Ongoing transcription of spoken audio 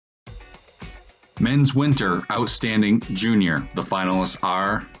Men's Winter Outstanding Junior. The finalists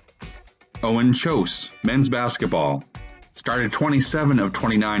are Owen, men's basketball. Started 27 of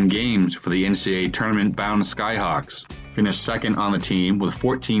 29 games for the NCAA tournament-bound Skyhawks. Finished second on the team with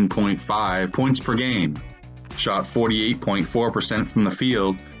 14.5 points per game. Shot 48.4% from the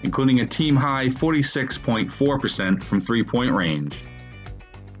field, including a team-high 46.4% from three-point range.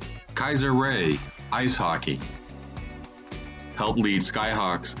 Kayser Raei, ice hockey. Helped lead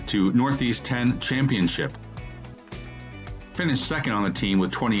Skyhawks to Northeast 10 championship. Finished second on the team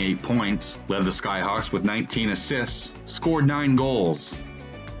with 28 points, led the Skyhawks with 19 assists, scored 9 goals.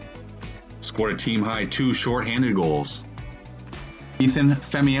 Scored a team-high 2 shorthanded goals.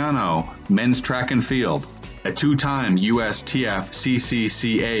 Famiano, men's track and field. A two-time USTF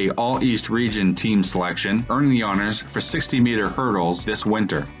CCCA All-East Region team selection, earning the honors for 60-meter hurdles this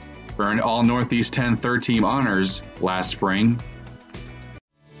winter. Earned all Northeast 10 third-team honors last spring.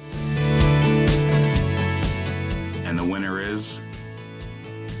 And the winner is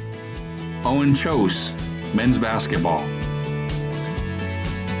Owen, men's basketball.